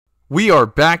We are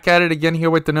back at it again here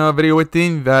with another video with the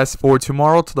Invest for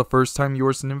Tomorrow. To the first time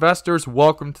viewers and investors,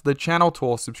 welcome to the channel. To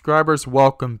all subscribers,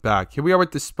 welcome back. Here we are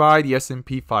with the SPY, the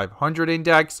S&P 500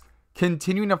 index,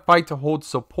 continuing to fight to hold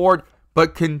support,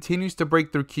 but continues to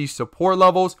break through key support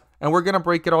levels. And we're going to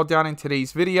break it all down in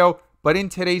today's video. But in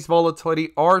today's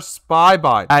volatility, our SPY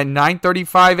buy at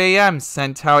 9:35 a.m.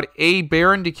 sent out a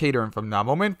bear indicator. And from that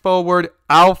moment forward,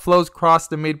 outflows crossed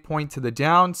the midpoint to the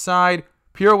downside.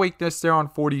 Pure weakness there on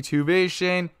 42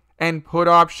 vision, and put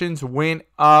options went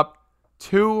up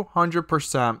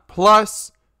 200%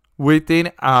 plus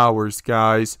within hours,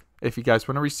 guys. If you guys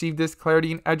want to receive this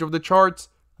clarity and edge of the charts,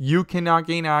 you cannot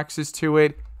gain access to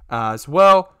it as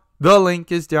well. The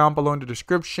link is down below in the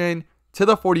description to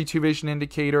the 42 vision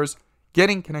indicators,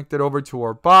 getting connected over to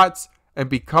our bots, and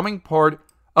becoming part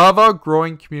of a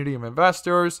growing community of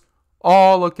investors,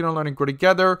 all looking to learn and grow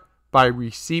together by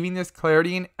receiving this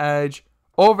clarity and edge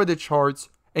over the charts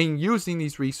and using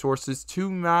these resources to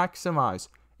maximize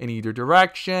in either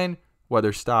direction,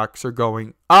 whether stocks are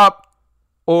going up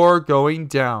or going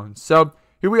down. So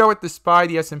here we are with the SPY,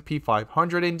 the S&P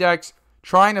 500 index,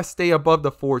 trying to stay above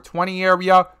the 420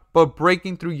 area, but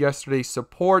breaking through yesterday's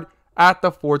support at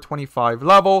the 425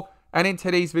 level. And in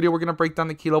today's video, we're going to break down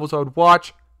the key levels I would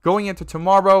watch going into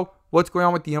tomorrow, what's going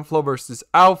on with the inflow versus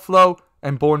outflow,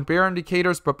 and bull and bear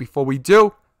indicators. But before we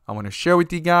do, I want to share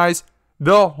with you guys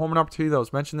the home run opportunity that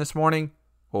was mentioned this morning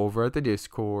over at the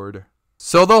Discord.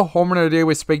 So the home run of the day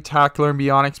was spectacular and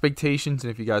beyond expectations.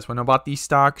 And if you guys want to know about these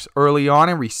stocks early on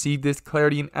and receive this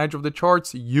clarity and edge of the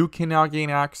charts, you can now gain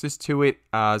access to it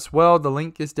as well. The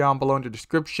link is down below in the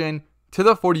description to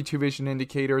the 42 vision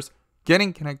indicators,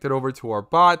 getting connected over to our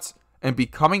bots, and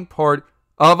becoming part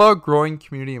of a growing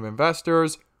community of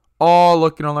investors, all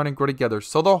looking to learn and grow together.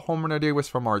 So the home run of the day was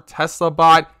from our Tesla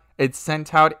bot. It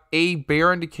sent out a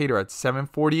bear indicator at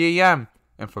 7:40 a.m.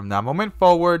 And from that moment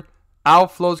forward,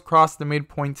 outflows crossed the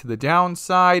midpoint to the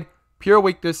downside. Pure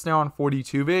weakness now on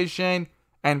 42 vision.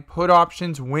 And put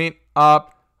options went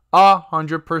up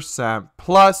 100%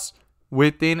 plus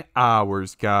within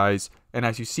hours, guys. And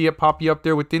as you see it pop you up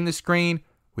there within the screen,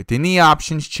 within the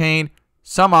options chain,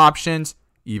 some options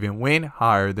even went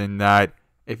higher than that.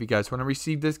 If you guys want to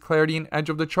receive this clarity and edge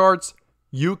of the charts,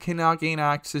 you can now gain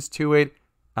access to it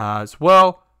as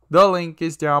well. The link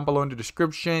is down below in the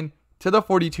description to the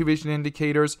 42 vision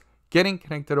indicators, getting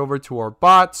connected over to our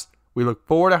bots. We look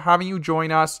forward to having you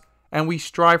join us, and we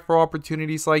strive for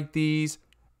opportunities like these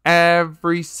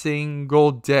every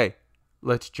single day.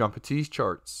 Let's jump into these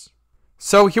charts.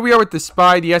 So here we are with the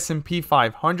SPY, the S&P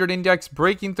 500 index,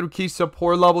 breaking through key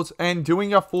support levels and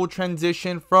doing a full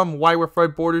transition from white with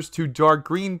red borders to dark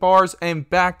green bars and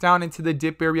back down into the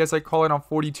dip area, as I call it, on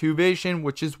 42 vision,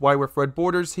 which is white with red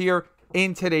borders here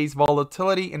in today's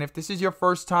volatility. And if this is your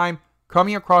first time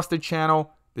coming across the channel,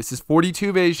 this is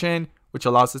 42 vision, which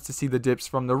allows us to see the dips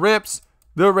from the rips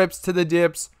to the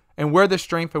dips, and where the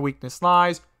strength and weakness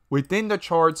lies within the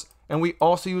charts. And we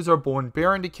also use our bull and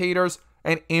bear indicators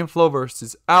and inflow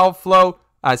versus outflow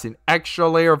as an extra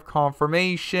layer of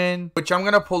confirmation, which I'm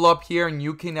going to pull up here and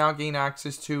you can now gain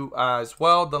access to as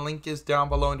well. The link is down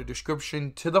below in the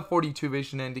description to the 42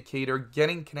 vision indicator,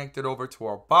 getting connected over to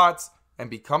our bots and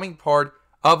becoming part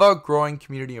of a growing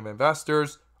community of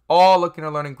investors, all looking to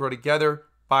learn and grow together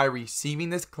by receiving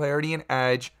this clarity and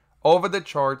edge over the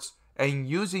charts and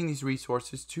using these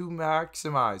resources to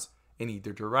maximize in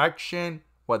either direction,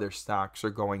 whether stocks are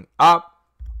going up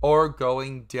or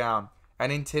going down.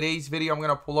 And in today's video, I'm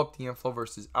going to pull up the inflow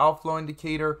versus outflow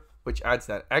indicator, which adds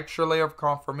that extra layer of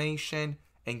confirmation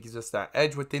and gives us that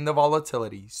edge within the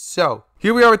volatility. So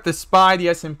here we are with the SPY, the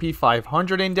S&P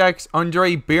 500 index, under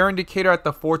a bear indicator at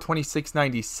the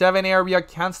 426.97 area,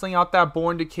 canceling out that bull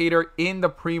indicator in the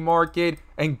pre-market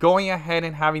and going ahead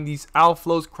and having these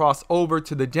outflows cross over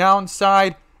to the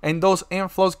downside. And those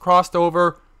inflows crossed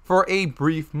over for a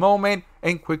brief moment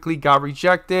and quickly got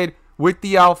rejected, with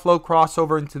the outflow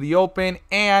crossover into the open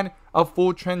and a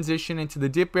full transition into the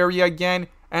dip area again,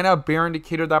 and a bear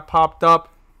indicator that popped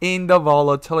up in the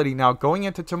volatility. Now going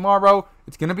into tomorrow,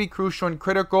 it's going to be crucial and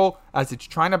critical as it's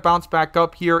trying to bounce back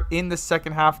up here in the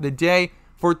second half of the day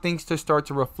for things to start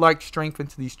to reflect strength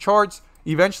into these charts,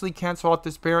 eventually cancel out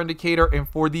this bear indicator, and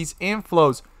for these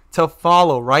inflows to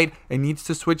follow, right? It needs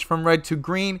to switch from red to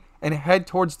green and head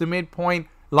towards the midpoint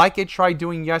like it tried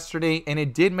doing yesterday, and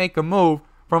it did make a move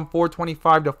from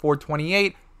 425 to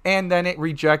 428, and then it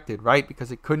rejected, right?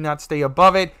 Because it could not stay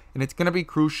above it, and it's going to be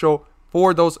crucial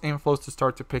for those inflows to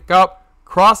start to pick up,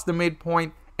 cross the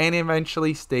midpoint, and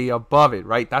eventually stay above it,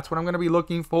 right? That's what I'm going to be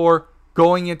looking for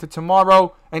going into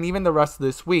tomorrow and even the rest of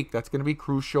this week. That's going to be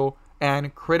crucial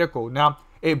and critical. Now,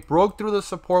 It broke through the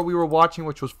support we were watching,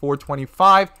 which was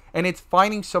 425, and it's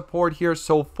finding support here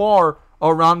so far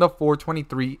around the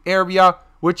 423 area,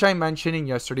 which I mentioned in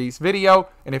yesterday's video.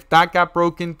 And if that got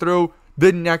broken through,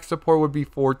 the next support would be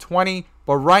 420.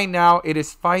 But right now, it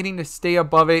is fighting to stay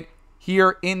above it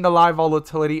here in the live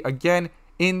volatility again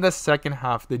in the second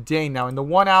half of the day. Now, in the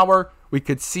 1 hour, we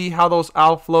could see how those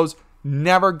outflows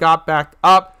never got back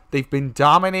up. They've been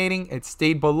dominating. It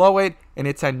stayed below it, and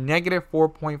it's at negative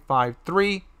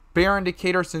 4.53. Bear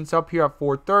indicator since up here at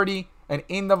 430. And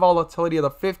in the volatility of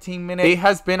the 15-minute, it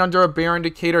has been under a bear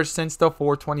indicator since the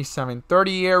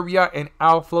 427.30 area, and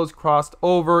outflows crossed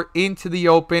over into the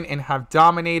open and have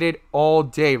dominated all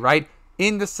day, right?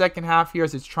 In the second half here,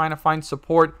 as it's trying to find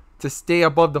support to stay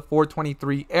above the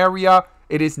 423 area,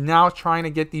 it is now trying to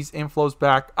get these inflows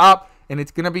back up, and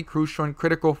it's going to be crucial and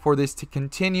critical for this to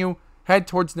continue, head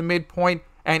towards the midpoint,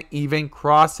 and even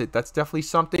cross it. That's definitely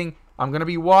something I'm going to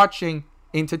be watching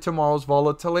into tomorrow's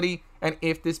volatility, and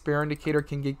if this bear indicator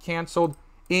can get canceled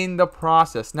in the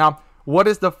process. Now, what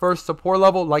is the first support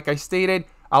level? Like I stated,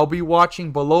 I'll be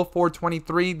watching below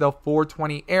 423, the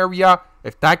 420 area.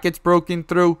 If that gets broken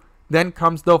through, then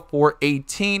comes the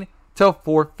 418 to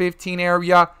 415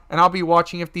 area, and I'll be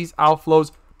watching if these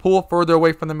outflows pull further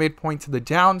away from the midpoint to the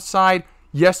downside.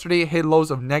 Yesterday, it hit lows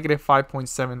of negative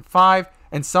 5.75,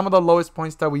 and some of the lowest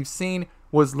points that we've seen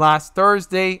was last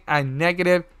Thursday at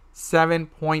negative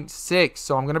 7.6.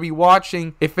 So I'm going to be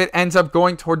watching if it ends up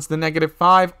going towards the negative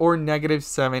 5 or negative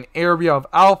 7 area of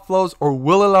outflows, or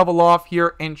will it level off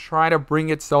here and try to bring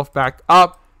itself back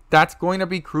up. That's going to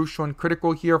be crucial and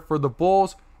critical here for the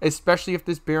bulls, especially if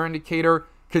this bear indicator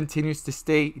continues to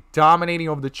stay dominating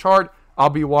over the chart. I'll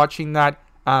be watching that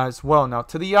as well. Now,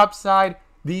 to the upside,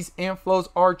 these inflows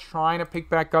are trying to pick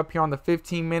back up here on the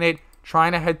 15-minute,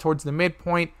 trying to head towards the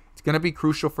midpoint. It's going to be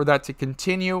crucial for that to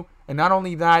continue. And not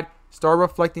only that, start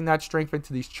reflecting that strength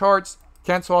into these charts.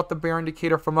 Cancel out the bear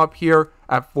indicator from up here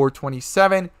at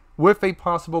 427 with a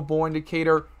possible bull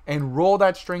indicator, and roll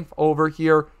that strength over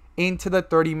here into the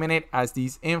 30-minute as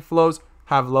these inflows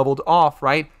have leveled off,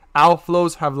 right?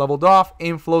 Outflows have leveled off.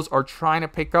 Inflows are trying to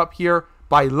pick up here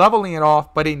by leveling it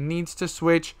off, but it needs to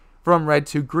switch from red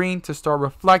to green to start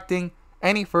reflecting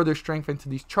any further strength into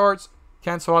these charts.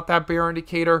 Cancel out that bear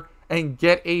indicator and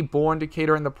get a bull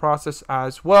indicator in the process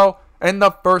as well. And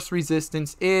the first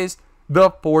resistance is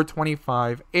the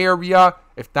 425 area.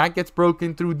 If that gets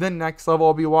broken through, the next level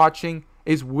I'll be watching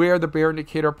is where the bear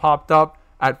indicator popped up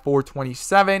at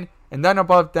 427. And then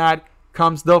above that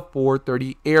comes the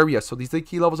 430 area. So these are the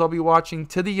key levels I'll be watching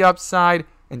to the upside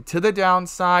and to the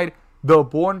downside. The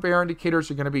bull and bear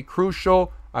indicators are going to be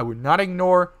crucial. I would not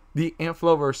ignore the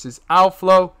inflow versus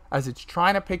outflow as it's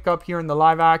trying to pick up here in the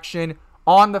live action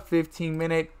on the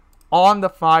 15-minute, on the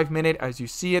 5-minute, as you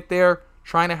see it there,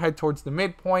 trying to head towards the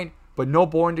midpoint, but no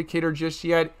bull indicator just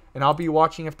yet. And I'll be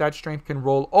watching if that strength can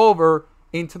roll over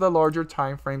into the larger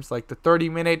time frames like the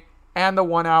 30-minute and the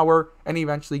 1 hour, and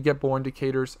eventually get bull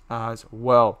indicators as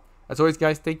well. As always,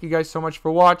 guys, thank you guys so much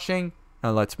for watching,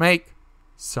 and let's make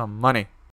some money.